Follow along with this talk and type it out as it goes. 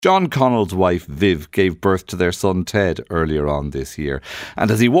John Connell's wife Viv gave birth to their son Ted earlier on this year,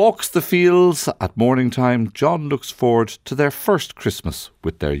 and as he walks the fields at morning time, John looks forward to their first Christmas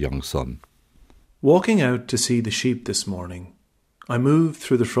with their young son. Walking out to see the sheep this morning, I moved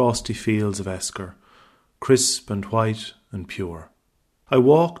through the frosty fields of Esker, crisp and white and pure. I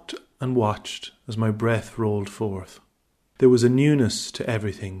walked and watched as my breath rolled forth. There was a newness to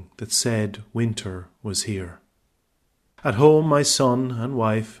everything that said winter was here. At home my son and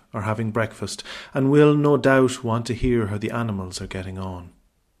wife are having breakfast and will no doubt want to hear how the animals are getting on.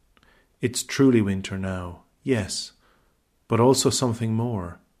 It's truly winter now, yes, but also something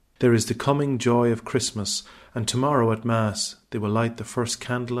more. There is the coming joy of Christmas, and tomorrow at Mass they will light the first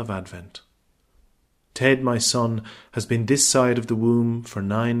candle of Advent. Ted, my son, has been this side of the womb for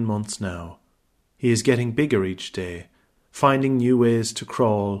 9 months now. He is getting bigger each day, finding new ways to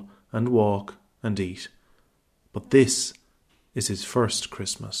crawl and walk and eat. But this is his first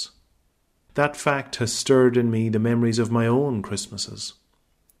Christmas. That fact has stirred in me the memories of my own Christmases.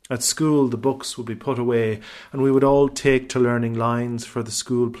 At school the books would be put away and we would all take to learning lines for the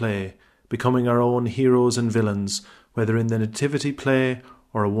school play, becoming our own heroes and villains, whether in the nativity play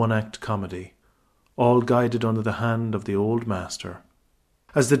or a one-act comedy, all guided under the hand of the old master.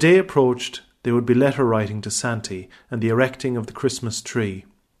 As the day approached, there would be letter writing to Santy and the erecting of the Christmas tree.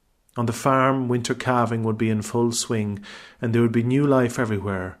 On the farm, winter calving would be in full swing, and there would be new life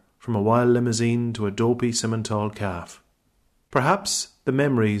everywhere, from a wild limousine to a dopey Simmental calf. Perhaps the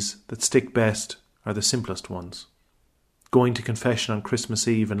memories that stick best are the simplest ones. Going to confession on Christmas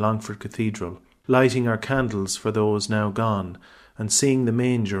Eve in Longford Cathedral, lighting our candles for those now gone, and seeing the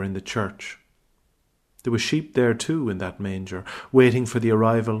manger in the church. There were sheep there too in that manger, waiting for the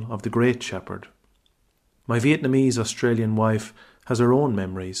arrival of the great shepherd. My Vietnamese Australian wife has her own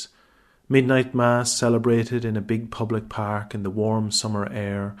memories. Midnight Mass celebrated in a big public park in the warm summer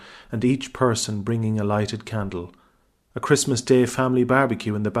air, and each person bringing a lighted candle. A Christmas Day family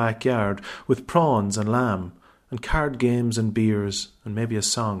barbecue in the backyard with prawns and lamb, and card games and beers, and maybe a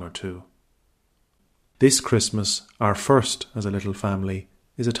song or two. This Christmas, our first as a little family,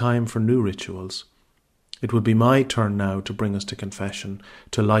 is a time for new rituals. It would be my turn now to bring us to confession,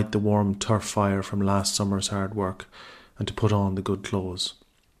 to light the warm turf fire from last summer's hard work, and to put on the good clothes.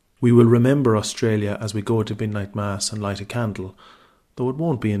 We will remember Australia as we go to midnight Mass and light a candle, though it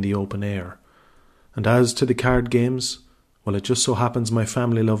won't be in the open air. And as to the card games, well, it just so happens my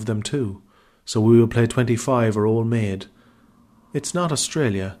family love them too, so we will play 25 or Old Maid. It's not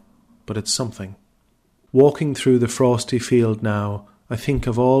Australia, but it's something. Walking through the frosty field now, I think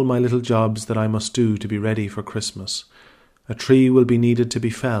of all my little jobs that I must do to be ready for Christmas. A tree will be needed to be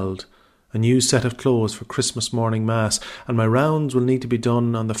felled, a new set of clothes for Christmas morning Mass, and my rounds will need to be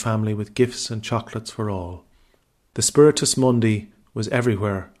done on the family with gifts and chocolates for all. The Spiritus Mundi was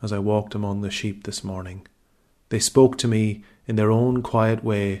everywhere as I walked among the sheep this morning. They spoke to me in their own quiet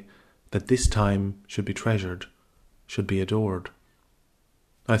way that this time should be treasured, should be adored.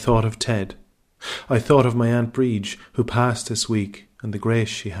 I thought of Ted. I thought of my Aunt Breege, who passed this week, and the grace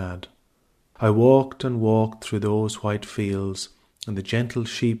she had. I walked and walked through those white fields, and the gentle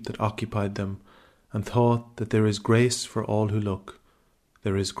sheep that occupied them, and thought that there is grace for all who look,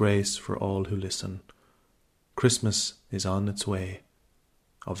 there is grace for all who listen. Christmas is on its way.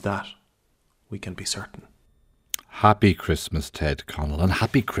 Of that we can be certain. Happy Christmas, Ted Connell, and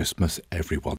happy Christmas, everyone.